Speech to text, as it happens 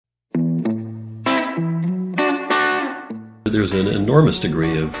There's an enormous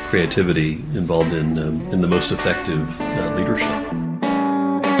degree of creativity involved in the most effective leadership.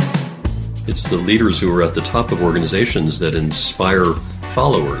 It's the leaders who are at the top of organizations that inspire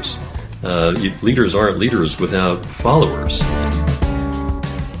followers. Leaders aren't leaders without followers.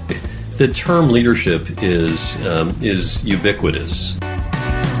 The term leadership is ubiquitous.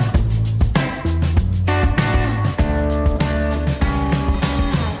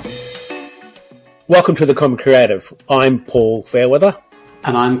 Welcome to The Common Creative. I'm Paul Fairweather.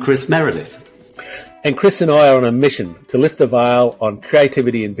 And I'm Chris Meredith. And Chris and I are on a mission to lift the veil on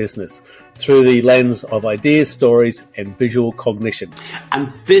creativity in business through the lens of ideas, stories, and visual cognition.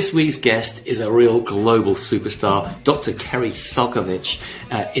 And this week's guest is a real global superstar. Dr. Kerry Sulkowicz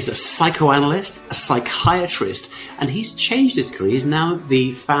is a psychoanalyst, a psychiatrist, and he's changed his career. He's now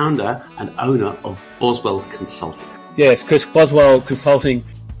the founder and owner of Boswell Consulting. Yes, Chris, Boswell Consulting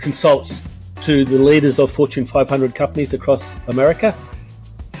consults to the leaders of Fortune 500 companies across America.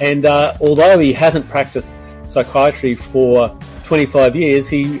 And although he hasn't practiced psychiatry for 25 years,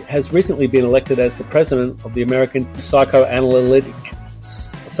 he has recently been elected as the president of the American Psychoanalytic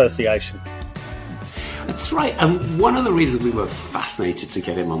Association. That's right. And one of the reasons we were fascinated to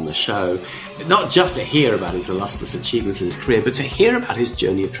get him on the show, not just to hear about his illustrious achievements in his career, but to hear about his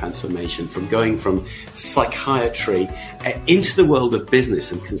journey of transformation from going from psychiatry into the world of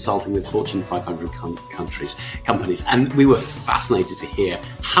business and consulting with Fortune 500 companies. And we were fascinated to hear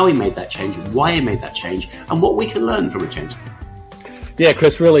how he made that change, why he made that change, and what we can learn from a change. Yeah,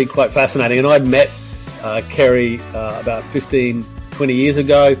 Chris, really quite fascinating. And I met Kerry about 15, 20 years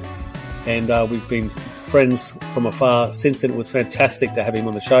ago, and we've been friends from afar since, and it was fantastic to have him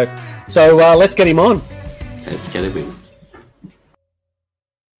on the show. So let's get him on. Let's get him in.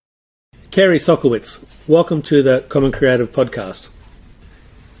 Kerry Sulkowicz, welcome to the Common Creative Podcast.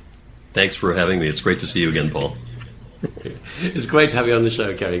 Thanks for having me. It's great to see you again, Paul. It's great to have you on the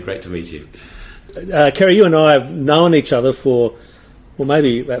show, Kerry. Great to meet you. Kerry, you and I have known each other for, well,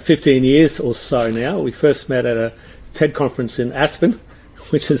 maybe about 15 years or so now. We first met at a TED conference in Aspen,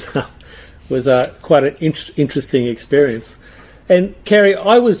 which was quite an interesting experience. And Kerry,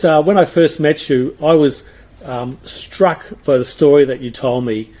 I was when I first met you, I was struck by the story that you told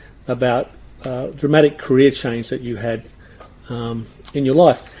me about dramatic career change that you had in your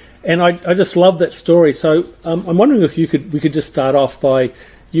life, and I just love that story. So I'm wondering if we could just start off by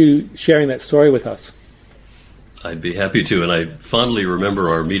you sharing that story with us. I'd be happy to, and I fondly remember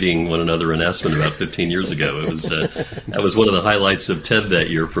our meeting one another in Aspen about 15 years ago. It was that was one of the highlights of TED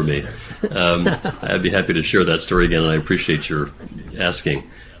that year for me. I'd be happy to share that story again, and I appreciate your asking.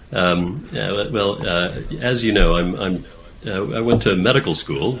 As you know, I went to medical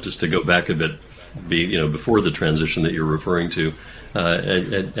school, just to go back a bit, before the transition that you're referring to.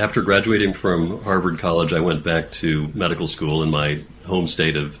 After graduating from Harvard College, I went back to medical school in my home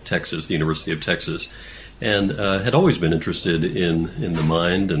state of Texas, the University of Texas. And had always been interested in the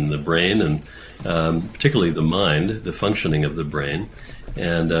mind and the brain, and particularly the mind, the functioning of the brain.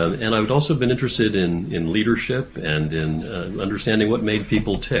 And I've also been interested in leadership and in understanding what made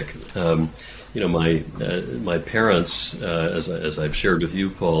people tick. My parents, as I've shared with you,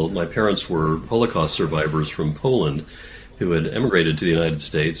 Paul, my parents were Holocaust survivors from Poland who had emigrated to the United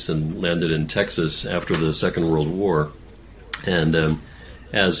States and landed in Texas after the Second World War. And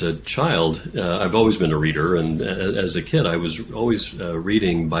as a child, I've always been a reader, and as a kid, I was always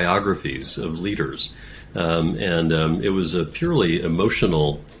reading biographies of leaders. It was a purely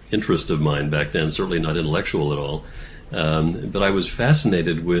emotional interest of mine back then, certainly not intellectual at all. But I was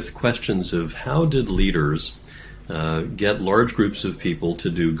fascinated with questions of how did leaders get large groups of people to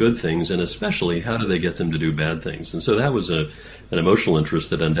do good things, and especially how do they get them to do bad things? And so that was an emotional interest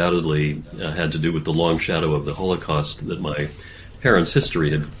that undoubtedly had to do with the long shadow of the Holocaust that my parents'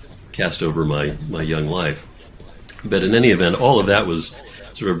 history had cast over my young life. But in any event, all of that was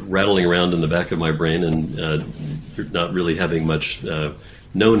sort of rattling around in the back of my brain and not really having much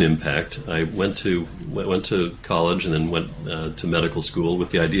known impact. I went to college and then went to medical school with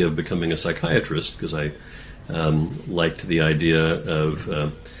the idea of becoming a psychiatrist because I liked the idea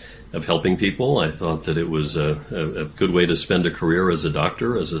of helping people. I thought that it was a good way to spend a career as a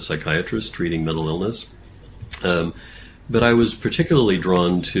doctor, as a psychiatrist, treating mental illness. But I was particularly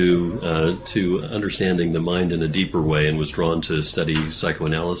drawn to understanding the mind in a deeper way, and was drawn to study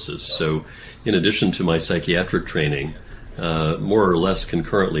psychoanalysis. So in addition to my psychiatric training, more or less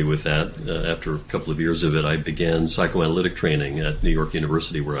concurrently with that, after a couple of years of it, I began psychoanalytic training at New York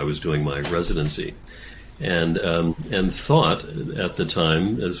University, where I was doing my residency. And thought at the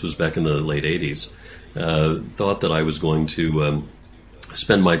time, this was back in the late 80s, thought that I was going to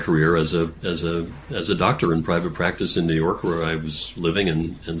spend my career as a doctor in private practice in New York, where I was living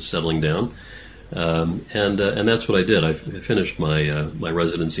and settling down. And that's what I did. I finished my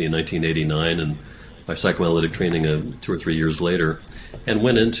residency in 1989 and my psychoanalytic training 2 or 3 years later, and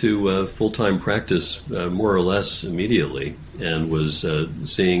went into full-time practice more or less immediately, and was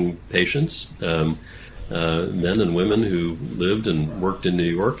seeing patients, men and women who lived and worked in New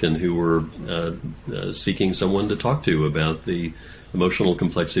York and who were seeking someone to talk to about the emotional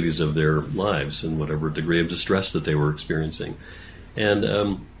complexities of their lives and whatever degree of distress that they were experiencing.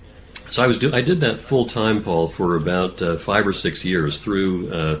 And so I did that full time, Paul, for about 5 or 6 years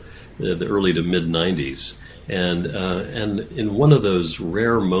through the early to mid 90s. And in one of those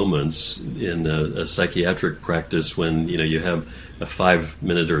rare moments in a psychiatric practice, when you have a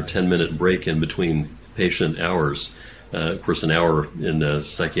 5-minute or 10-minute break in between patient hours. Of course, an hour in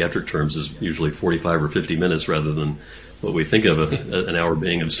psychiatric terms is usually 45 or 50 minutes, rather than what we think of an hour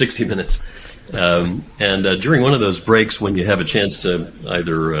being of 60 minutes. And during one of those breaks, when you have a chance to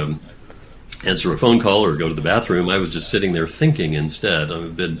either answer a phone call or go to the bathroom, I was just sitting there thinking instead. I'm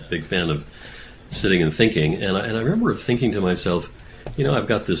a big fan of sitting and thinking. And I remember thinking to myself, I've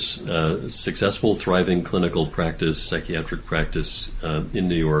got this successful, thriving clinical practice, psychiatric practice in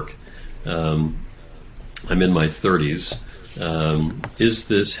New York. I'm in my 30s. Is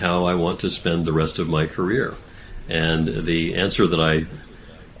this how I want to spend the rest of my career? And the answer that I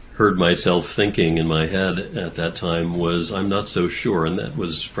heard myself thinking in my head at that time was, I'm not so sure. And that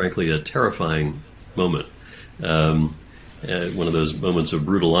was, frankly, a terrifying moment. One of those moments of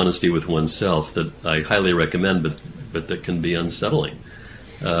brutal honesty with oneself that I highly recommend, but that can be unsettling.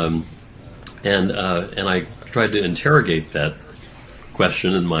 And I tried to interrogate that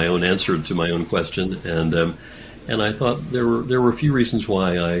question and my own answer to my own question, and I thought there were a few reasons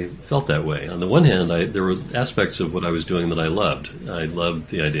why I felt that way. On the one hand, there were aspects of what I was doing that I loved. I loved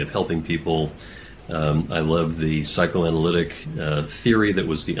the idea of helping people. I loved the psychoanalytic theory that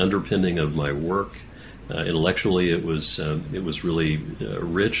was the underpinning of my work. Intellectually, it was really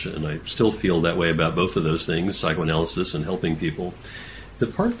rich, and I still feel that way about both of those things, psychoanalysis and helping people. The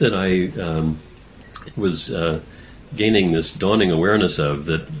part that I was gaining this dawning awareness of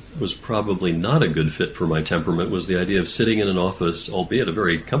that was probably not a good fit for my temperament was the idea of sitting in an office, albeit a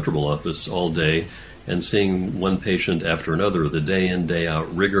very comfortable office, all day and seeing one patient after another. The day in, day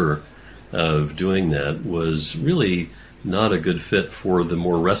out rigor of doing that was really not a good fit for the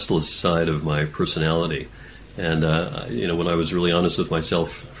more restless side of my personality. And, when I was really honest with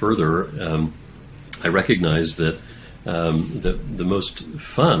myself further, I recognized that the most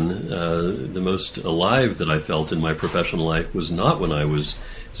fun, the most alive that I felt in my professional life was not when I was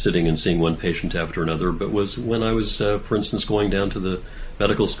sitting and seeing one patient after another, but was when I was, for instance, going down to the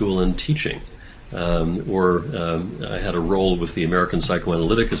medical school and teaching. Or I had a role with the American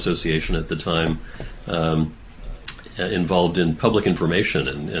Psychoanalytic Association at the time, involved in public information,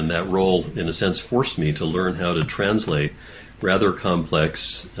 and that role, in a sense, forced me to learn how to translate rather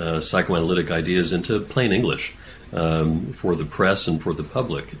complex psychoanalytic ideas into plain English. For the press and for the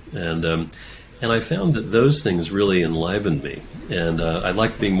public, and I found that those things really enlivened me, and I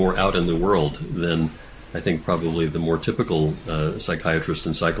liked being more out in the world than I think probably the more typical psychiatrist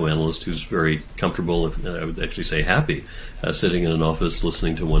and psychoanalyst, who's very comfortable, I would actually say happy, sitting in an office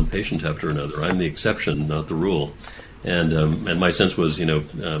listening to one patient after another. I'm the exception, not the rule. And my sense was,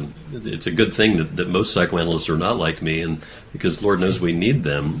 it's a good thing that most psychoanalysts are not like me, and because Lord knows we need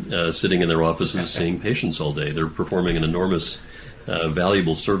them sitting in their offices seeing patients all day. They're performing an enormous,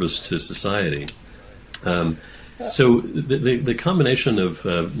 valuable service to society. So the combination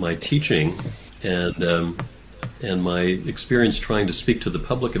of my teaching and my experience trying to speak to the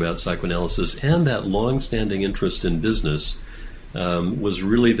public about psychoanalysis and that long-standing interest in business was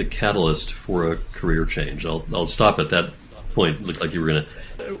really the catalyst for a career change. I'll stop at that point. It looked like you were going to...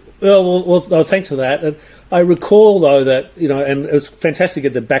 Well, thanks for that. And I recall, though, that, and it was fantastic to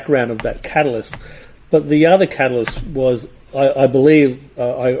get the background of that catalyst, but the other catalyst was, I believe,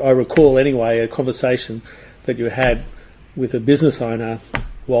 I recall anyway, a conversation that you had with a business owner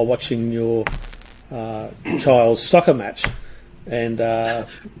while watching your child's soccer match. And you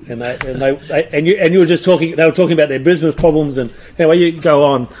were just talking. They were talking about their business problems, and anyway, you go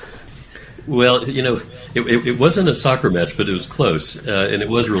on. Well, it wasn't a soccer match, but it was close, and it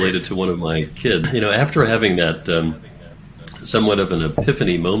was related to one of my kids. After having that somewhat of an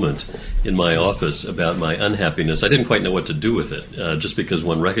epiphany moment in my office about my unhappiness, I didn't quite know what to do with it. Just because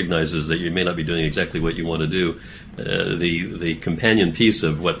one recognizes that you may not be doing exactly what you want to do, the companion piece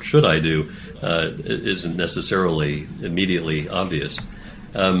of what should I do isn't necessarily immediately obvious.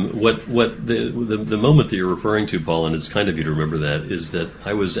 What the moment that you're referring to, Paul, and it's kind of you to remember that, is that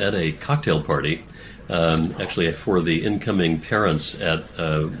I was at a cocktail party, actually for the incoming parents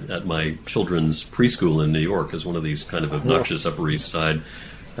at my children's preschool in New York, as one of these kind of obnoxious Upper East Side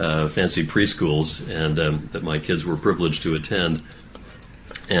fancy preschools, and that my kids were privileged to attend.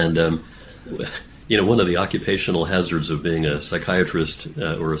 And one of the occupational hazards of being a psychiatrist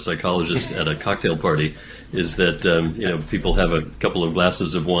or a psychologist at a cocktail party is that people have a couple of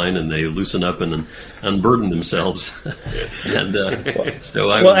glasses of wine and they loosen up and unburden themselves. And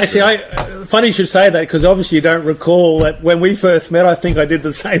funny you should say that, because obviously you don't recall that when we first met. I think I did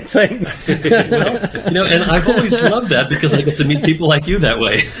the same thing. Well, and I've always loved that because I get to meet people like you that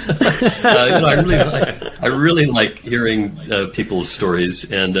way. I really like hearing people's stories,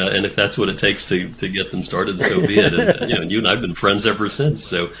 and if that's what it takes to get them started, so be it. And you and I've been friends ever since,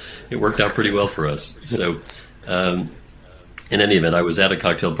 so it worked out pretty well for us. So, in any event, I was at a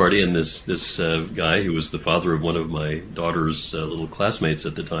cocktail party, and this guy who was the father of one of my daughter's little classmates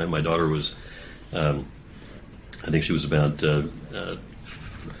at the time. My daughter was, I think she was about,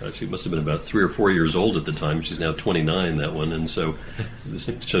 she must have been about 3 or 4 years old at the time. She's now 29, that one, and so this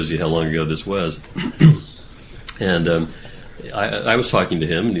shows you how long ago this was. And I was talking to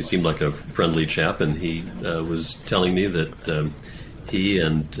him, and he seemed like a friendly chap, and he was telling me that he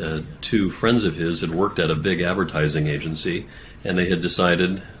and 2 friends of his had worked at a big advertising agency, and they had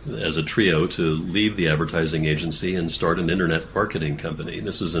decided as a trio to leave the advertising agency and start an internet marketing company.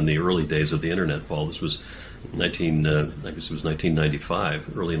 This is in the early days of the internet, Paul. This was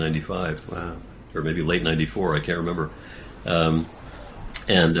 1995, early 95. Wow. Or maybe late 94, I can't remember.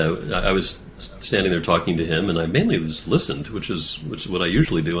 And I was standing there talking to him, and I mainly just listened, which is what I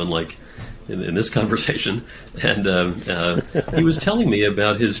usually do, unlike in this conversation. And he was telling me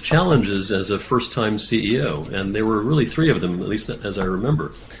about his challenges as a first-time CEO, and there were really 3 of them, at least as I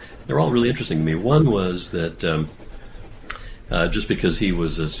remember. They're all really interesting to me. One was that just because he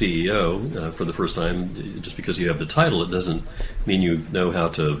was a CEO for the first time, just because you have the title, it doesn't mean you know how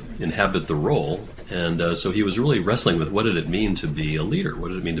to inhabit the role. And so he was really wrestling with what did it mean to be a leader? What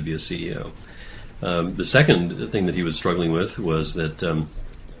did it mean to be a CEO? The second thing that he was struggling with was that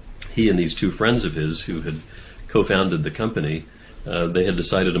he and these 2 friends of his who had co-founded the company, they had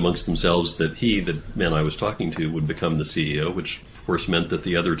decided amongst themselves that the man I was talking to, would become the CEO, which of course meant that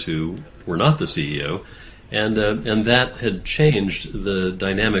the other 2 were not the CEO. And that had changed the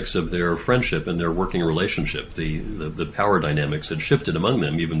dynamics of their friendship and their working relationship. The power dynamics had shifted among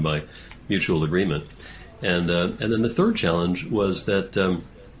them, even by mutual agreement. And then the third challenge was that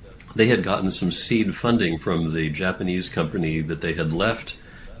they had gotten some seed funding from the Japanese company that they had left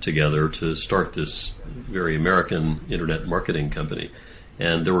together to start this very American internet marketing company.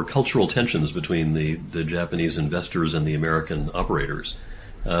 And there were cultural tensions between the Japanese investors and the American operators.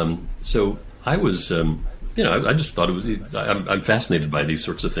 So I was, I just thought I'm fascinated by these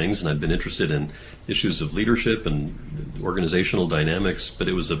sorts of things, and I've been interested in issues of leadership and organizational dynamics, but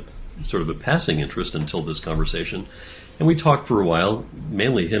it was a sort of a passing interest until this conversation. And we talked for a while,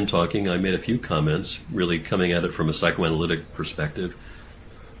 mainly him talking. I made a few comments, really coming at it from a psychoanalytic perspective.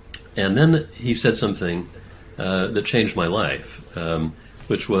 And then he said something that changed my life,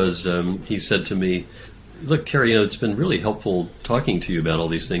 which was he said to me, "Look, Kerry, it's been really helpful talking to you about all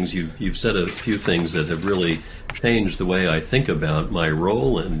these things. You've said a few things that have really changed the way I think about my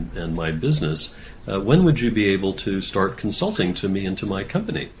role and my business. When would you be able to start consulting to me and to my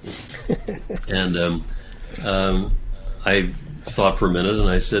company?" And I thought for a minute, and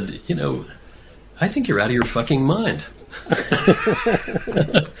I said, I think you're out of your fucking mind.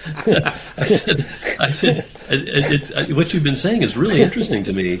 I said, what you've been saying is really interesting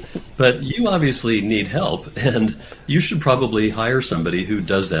to me, but you obviously need help, and you should probably hire somebody who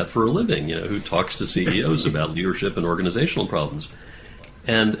does that for a living, who talks to CEOs about leadership and organizational problems.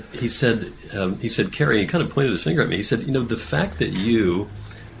 And he said, Kerry, he kind of pointed his finger at me. He said, the fact that you,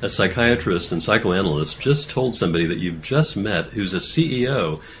 a psychiatrist and psychoanalyst, just told somebody that you've just met who's a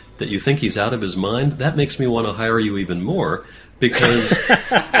CEO that you think he's out of his mind, that makes me want to hire you even more, because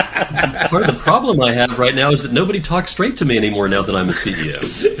part of the problem I have right now is that nobody talks straight to me anymore now that I'm a CEO.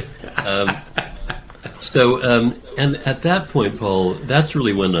 And at that point, Paul, that's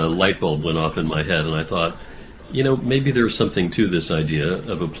really when a light bulb went off in my head, and I thought, maybe there's something to this idea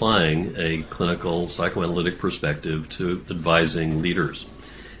of applying a clinical psychoanalytic perspective to advising leaders.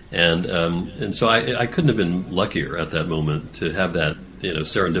 And so I couldn't have been luckier at that moment to have that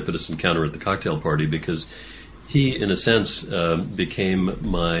serendipitous encounter at the cocktail party, because he, in a sense, became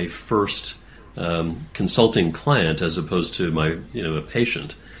my first consulting client as opposed to my a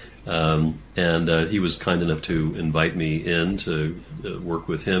patient. And he was kind enough to invite me in to work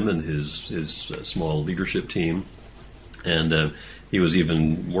with him and his small leadership team. And he was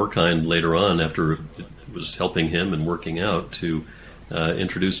even more kind later on, after it was helping him and working out, to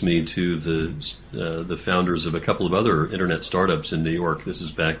introduce me to the founders of a couple of other internet startups in New York. This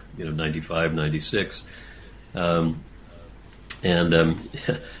is back, 95, 96. Being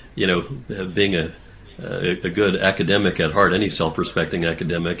a good academic at heart, any self-respecting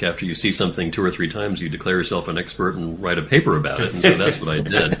academic, after you see something 2 or 3 times, you declare yourself an expert and write a paper about it. And so that's what I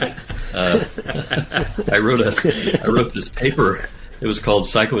did. I wrote this paper. It was called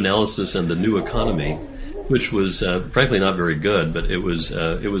Psychoanalysis and the New Economy, which was frankly not very good, but it was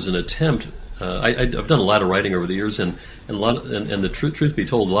an attempt. I've done a lot of writing over the years, and the truth be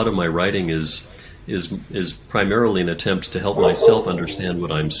told, a lot of my writing is primarily an attempt to help myself understand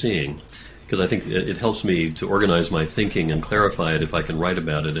what I'm seeing, because I think it helps me to organize my thinking and clarify it if I can write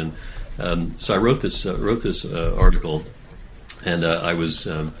about it. And so I wrote this article, and I was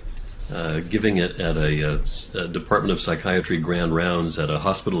giving it at a Department of Psychiatry grand rounds at a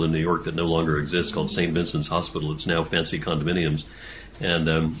hospital in New York that no longer exists, called St. Vincent's Hospital. It's now fancy condominiums. And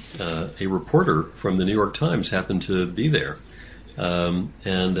a reporter from the New York Times happened to be there.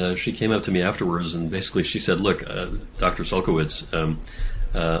 And she came up to me afterwards, and basically she said, "Look, Dr. Sulkowicz,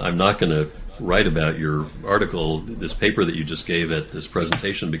 I'm not going to write about your article, this paper that you just gave at this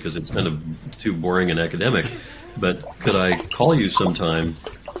presentation, because it's kind of too boring and academic. But could I call you sometime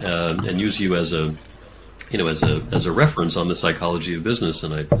and use you as a reference on the psychology of business?"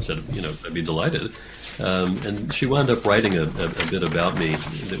 And I said, I'd be delighted. And she wound up writing a bit about me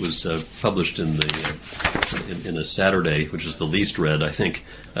that was published in a Saturday, which is the least read, I think,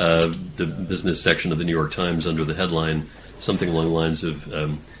 the business section of the New York Times, under the headline something along the lines of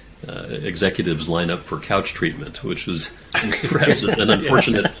executives line up for couch treatment, which was perhaps an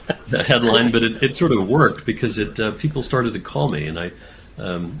unfortunate headline, but it sort of worked, because people started to call me, and I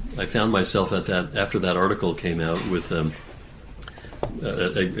found myself after that article came out with a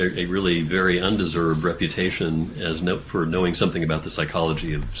really very undeserved reputation for knowing something about the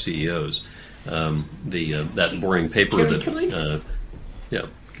psychology of CEOs. That boring paper yeah,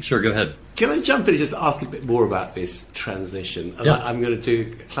 sure, go ahead. Can I jump in and just ask a bit more about this transition? And yeah. I'm going to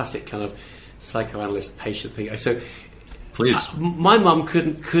do a classic kind of psychoanalyst patient thing. So, please. My mum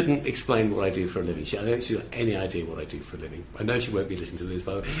couldn't explain what I do for a living. I don't think she's got any idea what I do for a living. I know she won't be listening to this,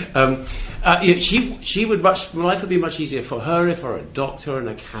 by the way. She would life would be much easier for her if I were a doctor, an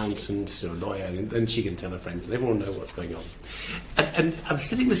accountant, or a lawyer, and then she can tell her friends, and everyone knows what's going on. And I'm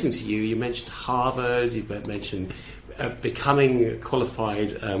sitting listening to you. You mentioned Harvard. You mentioned becoming a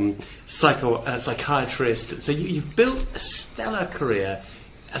qualified psychiatrist. So you've built a stellar career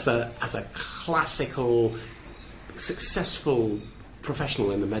as a classical, successful professional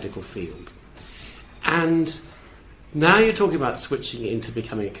in the medical field, and now you're talking about switching into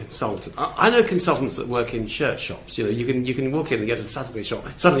becoming a consultant. I know consultants that work in shirt shops. You can walk in and get a Saturday shop.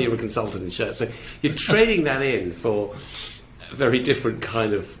 Suddenly you're a consultant in shirts. So you're trading that in for a very different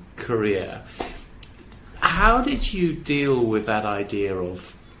kind of career. How did you deal with that idea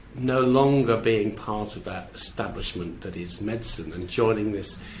of no longer being part of that establishment that is medicine and joining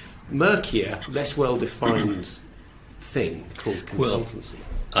this murkier, less well-defined thing called consultancy?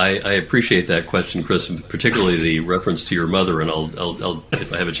 Well, I appreciate that question, Chris, particularly the reference to your mother. And I'll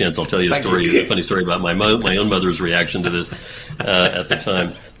if I have a chance, I'll tell you a funny story about my own mother's reaction to this at the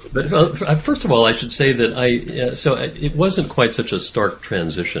time. But first of all, I should say that it wasn't quite such a stark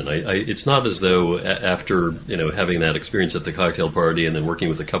transition. It's not as though after having that experience at the cocktail party and then working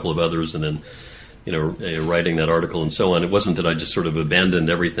with a couple of others and then writing that article and so on, it wasn't that I just sort of abandoned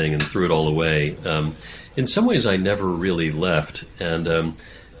everything and threw it all away. In some ways, I never really left, and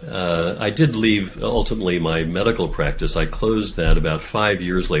I did leave ultimately my medical practice. I closed that about 5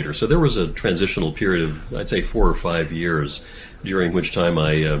 years later. So there was a transitional period of, I'd say, 4 or 5 years, during which time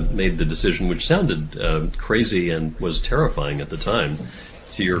I made the decision, which sounded crazy and was terrifying at the time.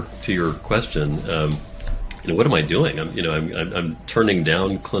 To your question, what am I doing? I'm turning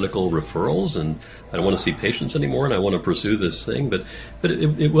down clinical referrals, and I don't want to see patients anymore, and I want to pursue this thing. But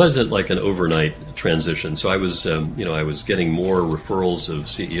it wasn't like an overnight transition. So I was getting more referrals of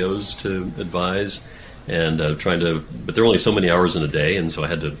CEOs to advise, and but there were only so many hours in a day, and so I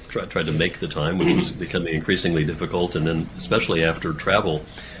had to try to make the time, which was becoming increasingly difficult. And then, especially after travel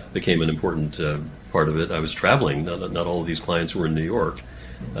became an important part of it, I was traveling. Not all of these clients were in New York.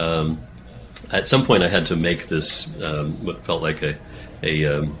 At some point, I had to make this what felt like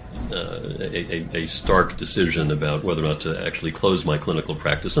a stark decision about whether or not to actually close my clinical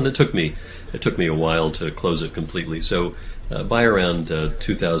practice, and it took me a while to close it completely. So by around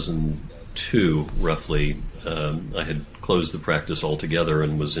 2002, roughly, I had closed the practice altogether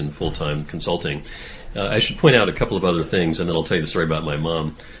and was in full-time consulting. I should point out a couple of other things, and then I'll tell you the story about my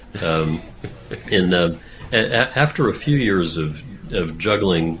mom. After a few years of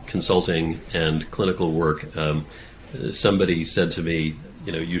juggling consulting and clinical work, somebody said to me,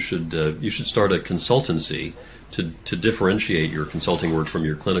 you should start a consultancy to differentiate your consulting work from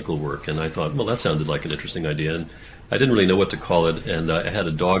your clinical work. And I thought, well, that sounded like an interesting idea. And I didn't really know what to call it. And I had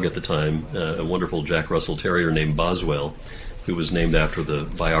a dog at the time, a wonderful Jack Russell Terrier named Boswell, who was named after the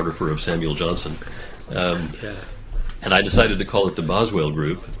biographer of Samuel Johnson. And I decided to call it the Boswell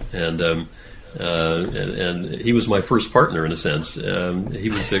Group. And he was my first partner, in a sense. He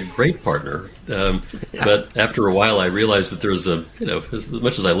was a great partner. But after a while, I realized that there's as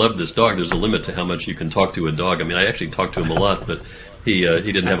much as I love this dog, there's a limit to how much you can talk to a dog. I mean, I actually talked to him a lot, but he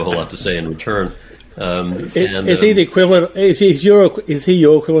didn't have a whole lot to say in return. Is he the equivalent? Is he your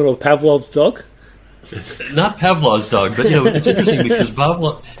equivalent of Pavlov's dog? Not Pavlov's dog, but it's interesting because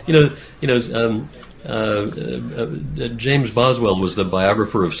Pavlov, James Boswell was the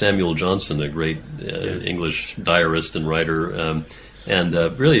biographer of Samuel Johnson, a great English diarist and writer, and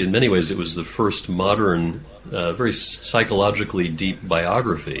really, in many ways, it was the first modern, very psychologically deep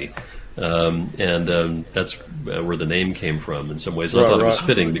biography, and that's where the name came from. In some ways, and I thought it was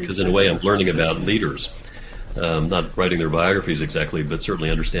fitting because, in a way, I'm learning about leaders, not writing their biographies exactly, but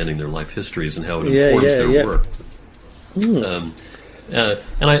certainly understanding their life histories and how it informs their work.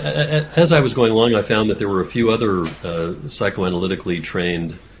 And as I was going along, I found that there were a few other psychoanalytically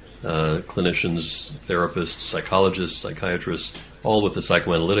trained clinicians, therapists, psychologists, psychiatrists, all with a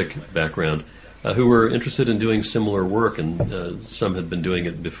psychoanalytic background, who were interested in doing similar work, and some had been doing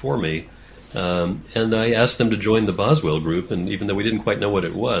it before me. And I asked them to join the Boswell Group, and even though we didn't quite know what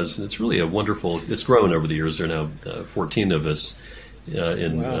it was, it's really it's grown over the years. There are now 14 of us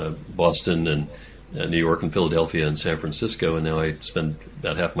in Boston and New York and Philadelphia and San Francisco, and now I spend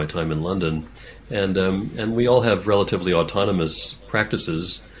about half my time in London. And we all have relatively autonomous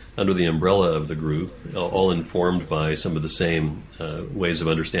practices under the umbrella of the group, all informed by some of the same ways of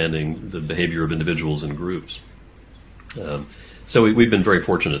understanding the behavior of individuals and groups. So we've been very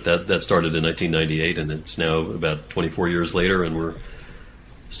fortunate. That started in 1998, and it's now about 24 years later, and we're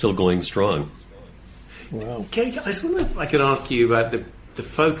still going strong. Wow. Kerry, I was wondering if I could ask you about the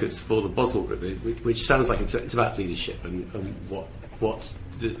focus for the Boswell Group, which sounds like it's about leadership and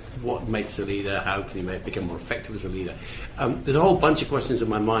what makes a leader, how can you become more effective as a leader. There's a whole bunch of questions in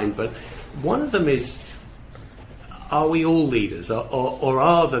my mind, but one of them is, are we all leaders, or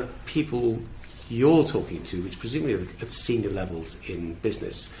are the people you're talking to, which presumably are at senior levels in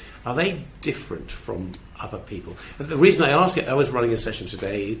business, are they different from other people? The reason I ask it, I was running a session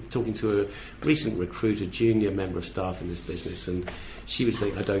today talking to a recent recruit, a junior member of staff in this business, and she was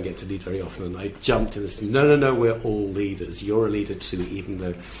saying, I don't get to lead very often, and I jumped in and said, no, we're all leaders. You're a leader too, even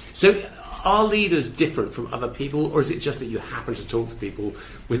though... So are leaders different from other people, or is it just that you happen to talk to people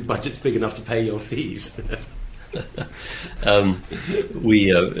with budgets big enough to pay your fees? They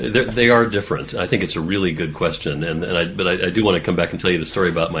are different. I think it's a really good question, but I do want to come back and tell you the story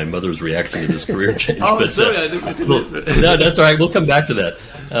about my mother's reaction to this career change. Sorry, I didn't. No, that's all right. We'll come back to that.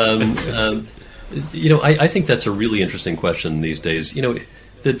 I think that's a really interesting question these days.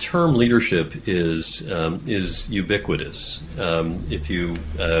 The term leadership is ubiquitous. If you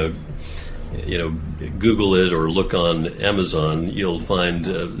Google it or look on Amazon, you'll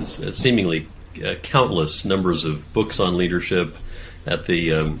find seemingly countless numbers of books on leadership at the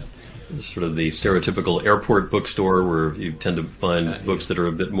sort of the stereotypical airport bookstore, where you tend to find books that are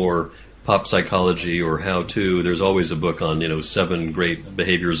a bit more pop psychology or how-to. There's always a book on 7 great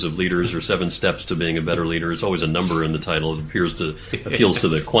behaviors of leaders or 7 steps to being a better leader. It's always a number in the title. It appeals to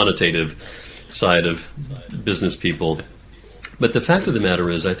the quantitative side of business people. But the fact of the matter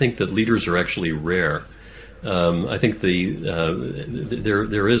is, I think that leaders are actually rare. I think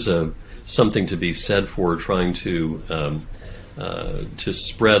there is something to be said for trying to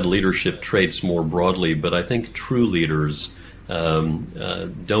spread leadership traits more broadly, but I think true leaders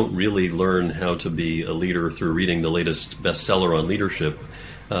don't really learn how to be a leader through reading the latest bestseller on leadership.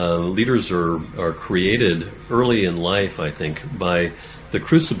 Leaders are created early in life, I think, by the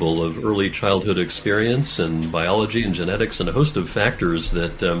crucible of early childhood experience and biology and genetics and a host of factors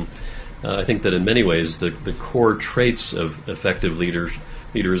that I think that in many ways the core traits of effective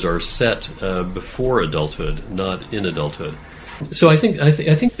leaders are set before adulthood, not in adulthood. So I think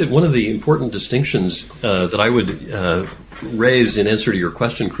that one of the important distinctions that I would raise in answer to your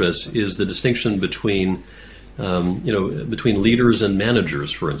question, Chris, is the distinction between between leaders and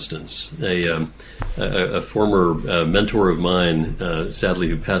managers. For instance, a former mentor of mine, sadly,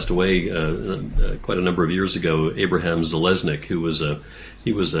 who passed away quite a number of years ago, Abraham Zalesnik, who was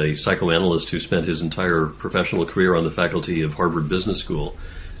a psychoanalyst who spent his entire professional career on the faculty of Harvard Business School.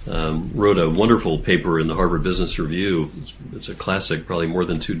 Wrote a wonderful paper in the Harvard Business Review. It's a classic, probably more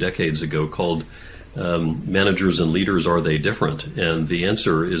than 2 decades ago, called Managers and Leaders, Are They Different? And the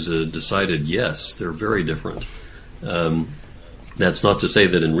answer is a decided yes, they're very different. That's not to say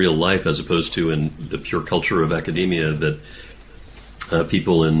that in real life, as opposed to in the pure culture of academia, that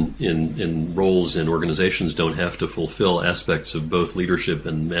people in roles in organizations don't have to fulfill aspects of both leadership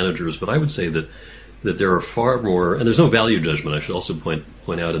and managers. But I would say that there are far more, and there's no value judgment, I should also point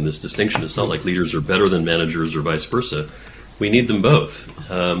out in this distinction. It's not like leaders are better than managers or vice versa. We need them both,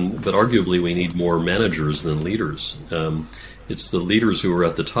 but arguably we need more managers than leaders. It's the leaders who are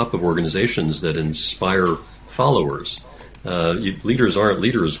at the top of organizations that inspire followers. Leaders aren't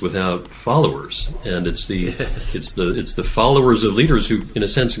leaders without followers, and it's the followers of leaders who, in a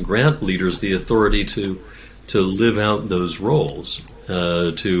sense, grant leaders the authority to live out those roles,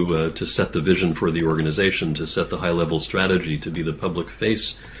 to set the vision for the organization, to set the high-level strategy, to be the public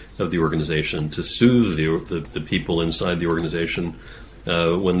face of the organization, to soothe the people inside the organization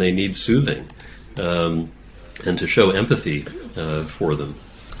when they need soothing, and to show empathy for them.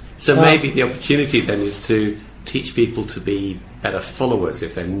 So maybe the opportunity then is to teach people to be better followers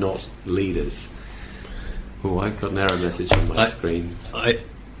if they're not leaders. Oh, I got an error message on my screen.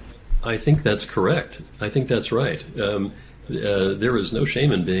 I think that's correct. I think that's right. There is no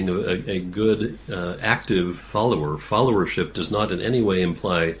shame in being a good, active follower. Followership does not in any way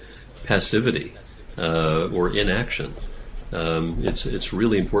imply passivity or inaction. It's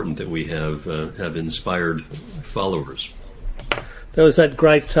really important that we have inspired followers. There was that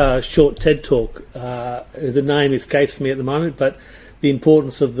great short TED talk. The name escapes me at the moment, but the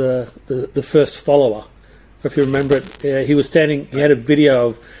importance of the first follower. If you remember it, he was standing. He had a video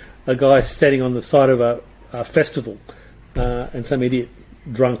of a guy standing on the side of a festival, and some idiot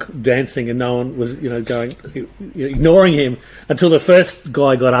drunk dancing, and no one was, going, ignoring him until the first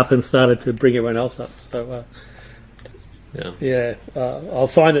guy got up and started to bring everyone else up. So, I'll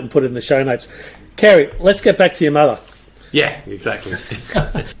find it and put it in the show notes. Kerry, let's get back to your mother. Yeah, exactly.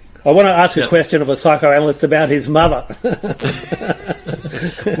 I want to ask a question of a psychoanalyst about his mother.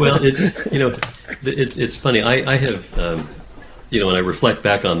 Well, it's funny. I have, when I reflect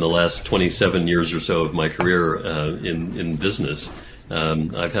back on the last 27 years or so of my career in business,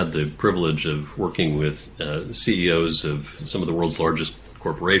 I've had the privilege of working with CEOs of some of the world's largest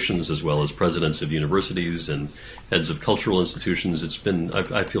corporations, as well as presidents of universities and heads of cultural institutions.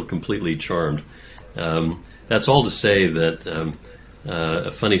 I feel completely charmed. That's all to say that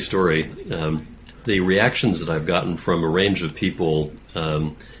a funny story. The reactions that I've gotten from a range of people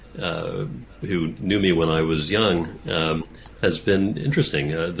who knew me when I was young has been interesting.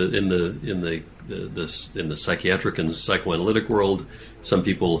 In the psychiatric and psychoanalytic world, some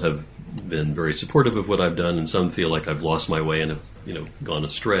people have been very supportive of what I've done, and some feel like I've lost my way and have gone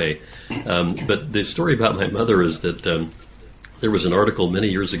astray. But the story about my mother is that there was an article many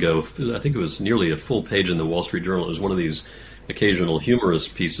years ago. I think it was nearly a full page in the Wall Street Journal. It was one of these occasional humorous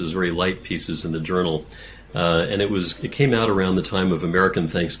pieces, very light pieces in the journal. And it came out around the time of American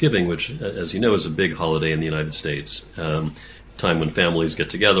Thanksgiving, which, as you know, is a big holiday in the United States. Time when families get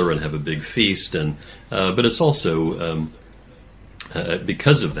together and have a big feast, but it's also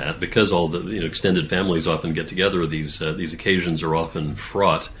because of that, because all the extended families often get together. These occasions are often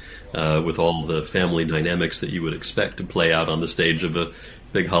fraught with all the family dynamics that you would expect to play out on the stage of a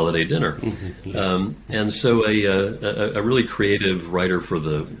big holiday dinner. And so a really creative writer for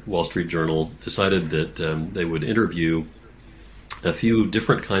the Wall Street Journal decided that they would interview a few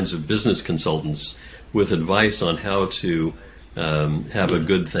different kinds of business consultants with advice on how to have a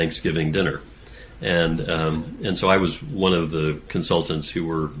good Thanksgiving dinner. And so I was one of the consultants who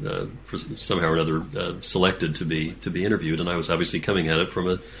were somehow or another selected to be interviewed, and I was obviously coming at it from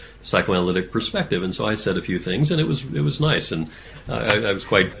a psychoanalytic perspective. And so I said a few things, and it was nice, and I was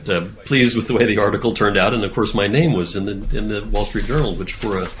quite pleased with the way the article turned out. And of course, my name was in the Wall Street Journal, which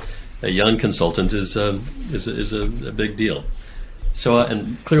for a young consultant is a big deal. So,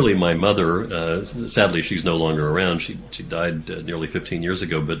 and clearly my mother, sadly she's no longer around. She died nearly 15 years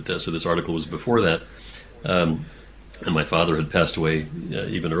ago, but so this article was before that. And my father had passed away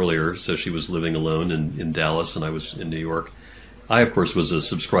even earlier, so she was living alone in Dallas, and I was in New York. I, of course, was a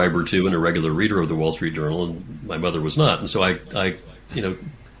subscriber to and a regular reader of the Wall Street Journal, and my mother was not. And so I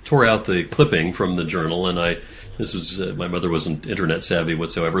tore out the clipping from the journal, and my mother wasn't internet savvy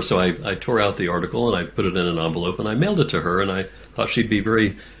whatsoever, so I tore out the article and I put it in an envelope and I mailed it to her, and I thought she'd be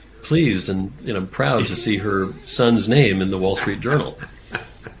very pleased and proud to see her son's name in the Wall Street Journal.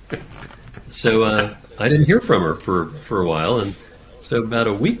 So I didn't hear from her for a while, and so about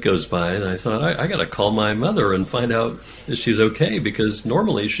a week goes by, and I thought, I got to call my mother and find out if she's okay, because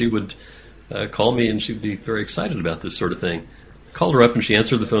normally she would call me and she'd be very excited about this sort of thing. Called her up and she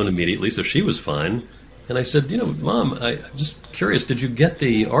answered the phone immediately, so she was fine. And I said, Mom, I'm just curious, did you get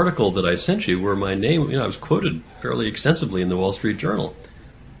the article that I sent you where my name, I was quoted fairly extensively in the Wall Street Journal?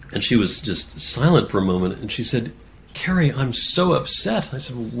 And she was just silent for a moment, and she said, Kerry, I'm so upset. I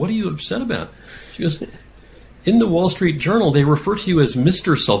said, well, what are you upset about? She goes, in the Wall Street Journal, they refer to you as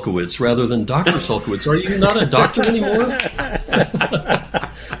Mr. Sulkowicz rather than Dr. Sulkowicz. Are you not a doctor anymore?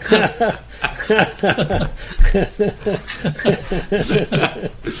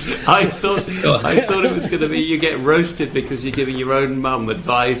 I thought it was going to be you get roasted because you're giving your own mum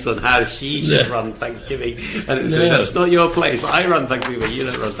advice on how she should run Thanksgiving, and it was that's not your place. I run Thanksgiving, you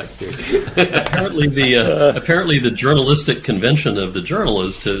don't run Thanksgiving. Apparently the journalistic convention of the journal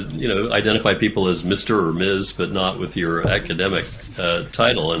is to identify people as Mr. or Ms., but not with your academic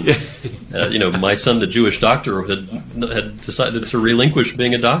title. And my son, the Jewish doctor, had decided to relinquish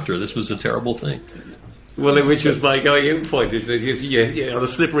being a doctor. This was a terrible thing. Well, which was my going-in point, isn't it? You're on a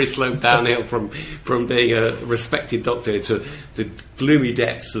slippery slope downhill from being a respected doctor to the gloomy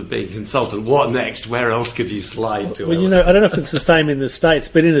depths of being a consultant. What next? Where else could you slide to? Well, I don't know if it's the same in the States,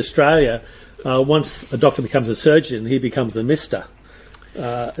 but in Australia, once a doctor becomes a surgeon, he becomes a Mister.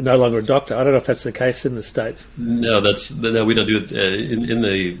 No longer a doctor. I don't know if that's the case in the States. No, we don't do it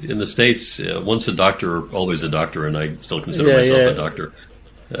in the States. Once a doctor, always a doctor, and I still consider myself a doctor.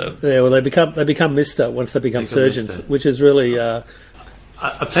 They become Mister once they become surgeons, Mister. Which is really. I'll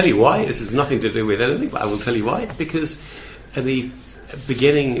tell you why. This has nothing to do with anything, but I will tell you why. It's because at the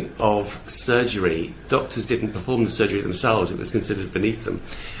beginning of surgery, doctors didn't perform the surgery themselves. It was considered beneath them,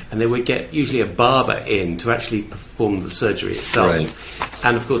 and they would get usually a barber in to actually perform the surgery itself. Right.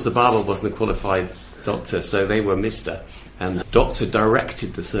 And of course, the barber wasn't a qualified doctor, so they were Mister. And the doctor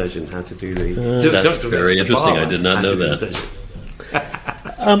directed the surgeon how to do the. That's very interesting. I did not know that.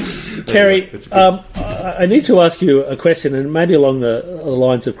 Kerry, I need to ask you a question, and maybe along the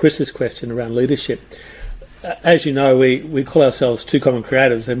lines of Chris's question around leadership. As you know, we call ourselves Two Common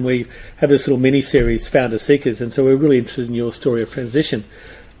Creatives, and we have this little mini-series, Founder Seekers, and so we're really interested in your story of transition.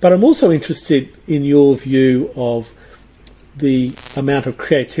 But I'm also interested in your view of the amount of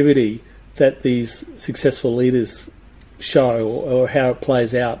creativity that these successful leaders show, or how it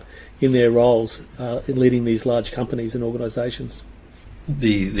plays out in their roles in leading these large companies and organisations.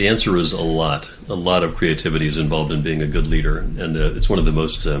 The answer is a lot. A lot of creativity is involved in being a good leader, and it's one of the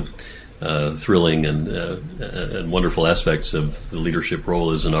most thrilling and wonderful aspects of the leadership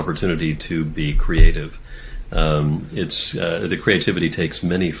role is an opportunity to be creative. The creativity takes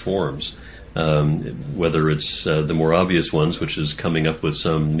many forms, whether it's the more obvious ones, which is coming up with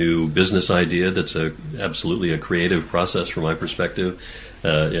some new business idea that's absolutely a creative process from my perspective.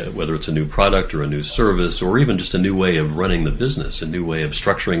 Whether it's a new product or a new service or even just a new way of running the business, a new way of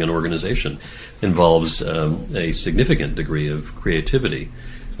structuring an organization, involves a significant degree of creativity.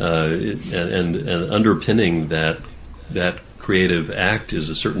 And underpinning that creative act is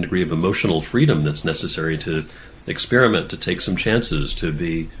a certain degree of emotional freedom that's necessary to experiment, to take some chances, to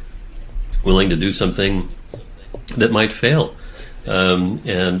be willing to do something that might fail.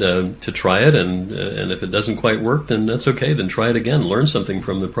 And to try it, and if it doesn't quite work, then that's okay. Then try it again. Learn something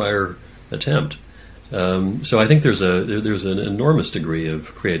from the prior attempt. So I think there's an enormous degree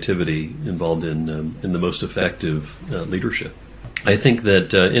of creativity involved in the most effective leadership. I think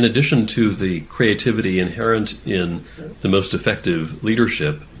that in addition to the creativity inherent in the most effective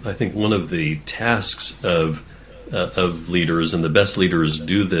leadership, I think one of the tasks of leaders, and the best leaders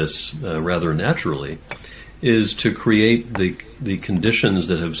do this rather naturally, is to create the conditions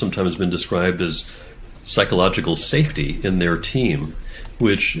that have sometimes been described as psychological safety in their team,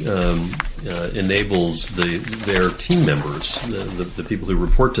 which enables their team members, the people who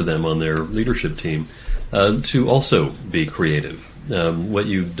report to them on their leadership team, to also be creative. What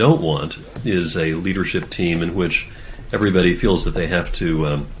you don't want is a leadership team in which everybody feels that they have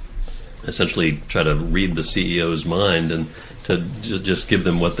to essentially try to read the CEO's mind and to just give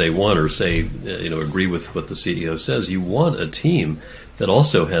them what they want, or say, agree with what the CEO says. You want a team that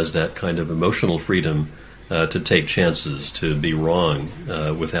also has that kind of emotional freedom to take chances, to be wrong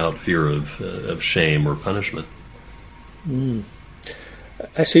without fear of shame or punishment.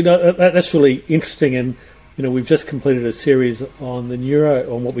 Actually, no, that's really interesting, and we've just completed a series on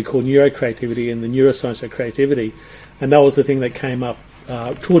what we call neurocreativity and the neuroscience of creativity, and that was the thing that came up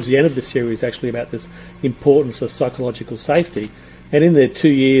towards the end of the series, actually, about this importance of psychological safety. And in the 2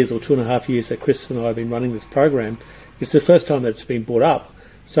 years or 2.5 years that Chris and I have been running this program, it's the first time that it's been brought up.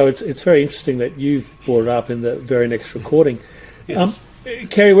 So it's very interesting that you've brought it up in the very next recording. Yes.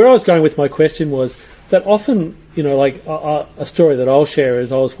 Kerry, where I was going with my question was that often, a story that I'll share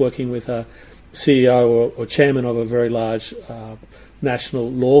is I was working with a CEO or chairman of a very large national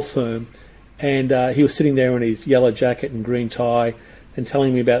law firm, and he was sitting there in his yellow jacket and green tie and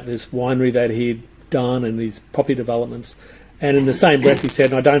telling me about this winery that he'd done and these property developments. And in the same breath he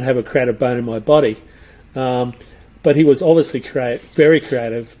said, I don't have a creative bone in my body. But he was obviously very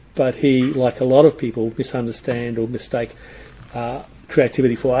creative, but he, like a lot of people, misunderstand or mistake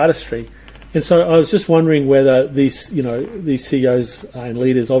creativity for artistry. And so I was just wondering whether these CEOs and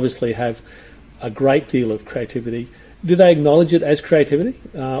leaders obviously have a great deal of creativity. Do they acknowledge it as creativity,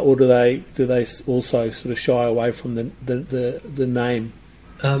 or do they also sort of shy away from the name?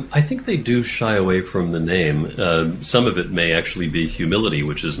 I think they do shy away from the name. Some of it may actually be humility,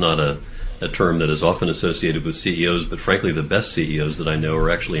 which is not a term that is often associated with CEOs, but frankly, the best CEOs that I know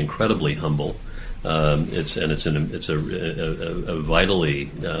are actually incredibly humble. It's a vitally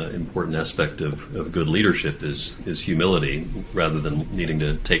important aspect of good leadership is humility, rather than needing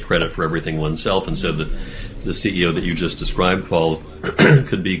to take credit for everything oneself. And so the CEO that you just described, Paul,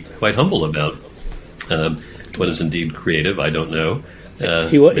 could be quite humble about what is indeed creative. I don't know.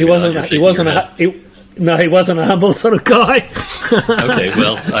 He wasn't a humble sort of guy. Okay,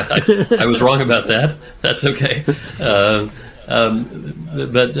 well, I was wrong about that. That's okay.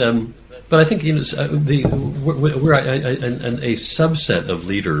 But I think a subset of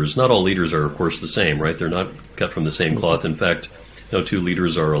leaders. Not all leaders are, of course, the same, right? They're not cut from the same cloth. In fact, no two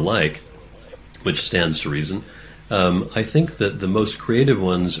leaders are alike, which stands to reason. I think that the most creative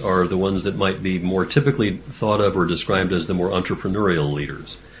ones are the ones that might be more typically thought of or described as the more entrepreneurial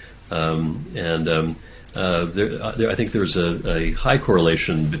leaders. I think there's a high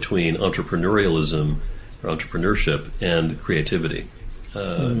correlation between entrepreneurialism or entrepreneurship and creativity,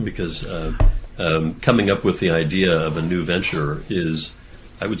 because coming up with the idea of a new venture is,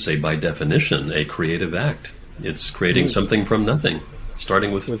 I would say, by definition, a creative act. It's creating something from nothing,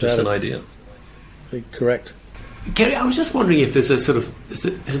 starting with just an idea. Correct. Kerry, I was just wondering if there's there's an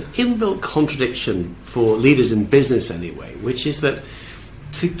inbuilt contradiction for leaders in business anyway, which is that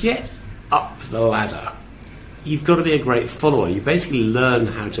to get up the ladder, you've got to be a great follower. You basically learn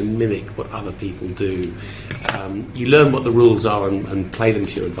how to mimic what other people do. You learn what the rules are and play them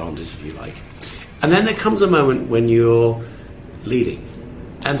to your advantage, if you like. And then there comes a moment when you're leading,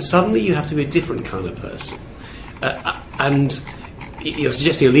 and suddenly you have to be a different kind of person. And you're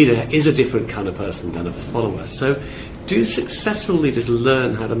suggesting a leader is a different kind of person than a follower. So do successful leaders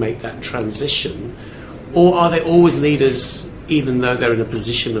learn how to make that transition, or are they always leaders even though they're in a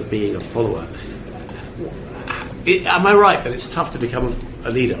position of being a follower? Am I right that it's tough to become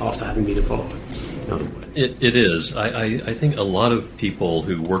a leader after having been a follower? In other words, it is. I think a lot of people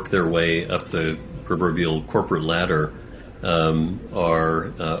who work their way up the proverbial corporate ladder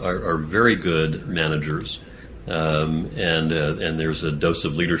are very good managers. And there's a dose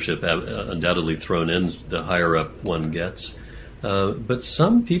of leadership undoubtedly thrown in the higher up one gets. But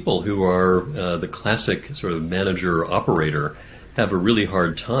some people who are the classic sort of manager-operator have a really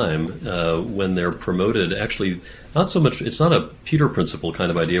hard time when they're promoted. Actually, not so much, it's not a Peter Principle kind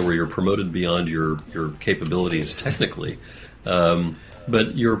of idea where you're promoted beyond your capabilities technically,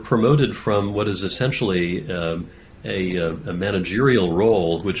 but you're promoted from what is essentially a managerial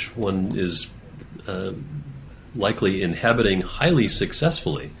role, which one is likely inhabiting highly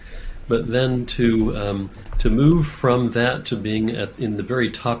successfully, but then to move from that to being in the very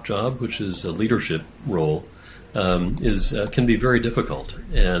top job, which is a leadership role, can be very difficult,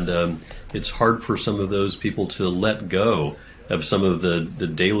 and it's hard for some of those people to let go of some of the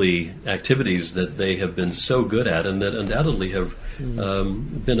daily activities that they have been so good at, and that undoubtedly have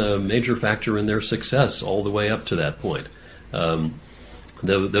been a major factor in their success all the way up to that point.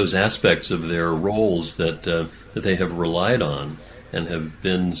 Those aspects of their roles that they have relied on and have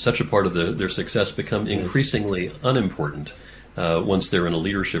been such a part of their success become increasingly unimportant once they're in a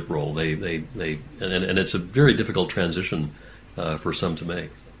leadership role. And it's a very difficult transition for some to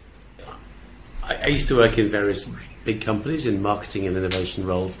make. I used to work in various big companies in marketing and innovation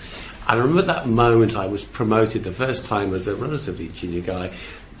roles. I remember that moment I was promoted the first time as a relatively junior guy.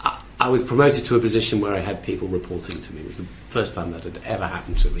 I was promoted to a position where I had people reporting to me. It was the first time that had ever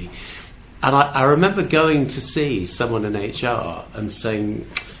happened to me. And I remember going to see someone in HR and saying,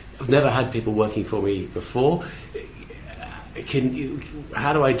 I've never had people working for me before.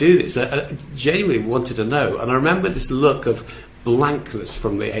 How do I do this? I genuinely wanted to know. And I remember this look of blankness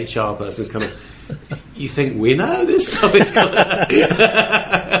from the HR person. It's kind of, you think we know this stuff? It's kind of,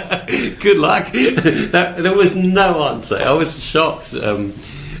 good luck. There was no answer. I was shocked.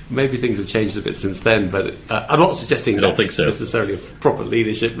 Maybe things have changed a bit since then, but I'm not suggesting I don't think so. Necessarily a proper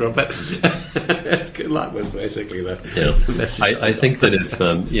leadership role, but good luck was basically the message. I think that if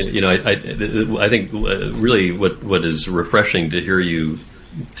I think really what is refreshing to hear you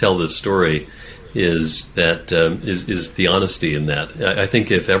tell this story is that is the honesty in that. I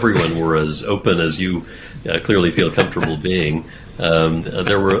think if everyone were as open as you clearly feel comfortable being.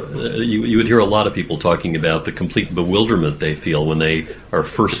 You would hear a lot of people talking about the complete bewilderment they feel when they are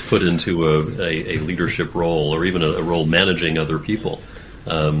first put into a leadership role or even a role managing other people.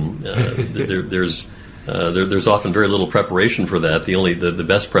 There's often very little preparation for that. The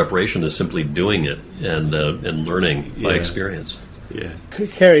best preparation is simply doing it and learning by experience. Yeah,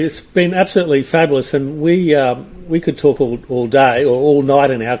 Kerry, it's been absolutely fabulous, and we could talk all day or all night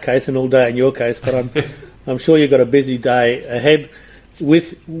in our case, and all day in your case. But I'm sure you've got a busy day ahead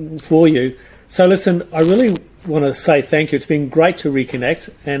for you. So listen, I really want to say thank you. It's been great to reconnect,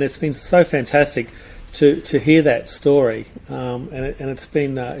 and it's been so fantastic to hear that story. And it's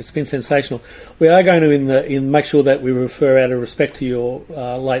been sensational. We are going to make sure that we refer out of respect to your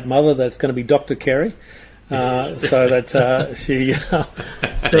late mother. That's going to be Dr. Kerry. So that she,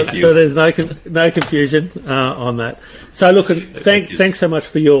 so there's no confusion on that. So look, thanks so much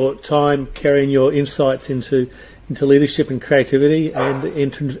for your time, Kerry, and your insights into leadership and creativity, and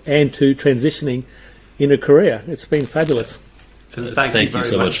to transitioning in a career. It's been fabulous. Thank you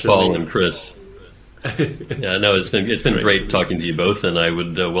so much, Paul and Chris. Yeah, no, it's been great talking to you both, and I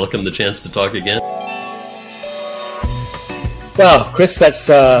would welcome the chance to talk again. Well, Chris, that's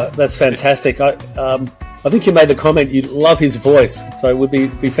fantastic. I think you made the comment you love his voice, so it would be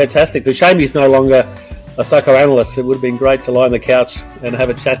fantastic. The shame he's no longer a psychoanalyst. It would have been great to lie on the couch and have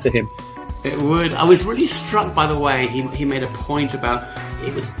a chat to him. It would. I was really struck by the way he made a point about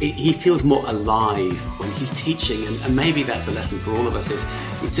he feels more alive when he's teaching, and maybe that's a lesson for all of us, is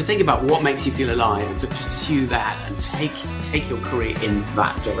to think about what makes you feel alive and to pursue that and take your career in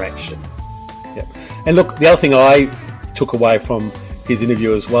that direction. Yeah. And look, the other thing I took away from his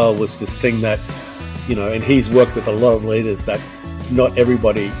interview as well was this thing that, and he's worked with a lot of leaders, that not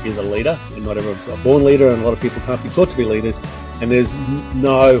everybody is a leader, and not everyone's a born leader, and a lot of people can't be taught to be leaders, and there's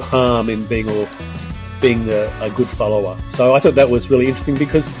no harm in being a good follower. So I thought that was really interesting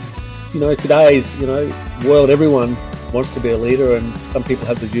because, today's, world, everyone wants to be a leader, and some people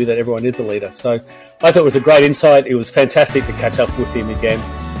have the view that everyone is a leader. So I thought it was a great insight. It was fantastic to catch up with him again.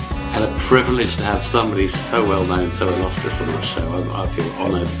 And a privilege to have somebody so well known, so illustrious on our show. I feel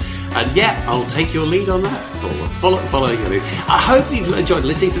honoured. And yeah, I'll take your lead on that. Follow your lead. I hope you've enjoyed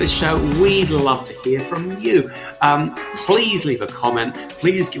listening to this show. We'd love to hear from you. Please leave a comment.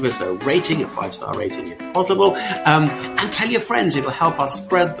 Please give us a rating, a 5-star rating if possible. And tell your friends. It'll help us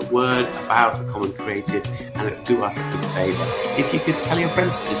spread the word about the Common Creative, and it'll do us a big favour if you could tell your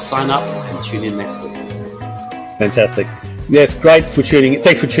friends to sign up and tune in next week. Fantastic. Yes, great for tuning in.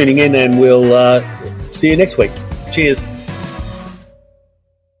 Thanks for tuning in, and we'll see you next week. Cheers.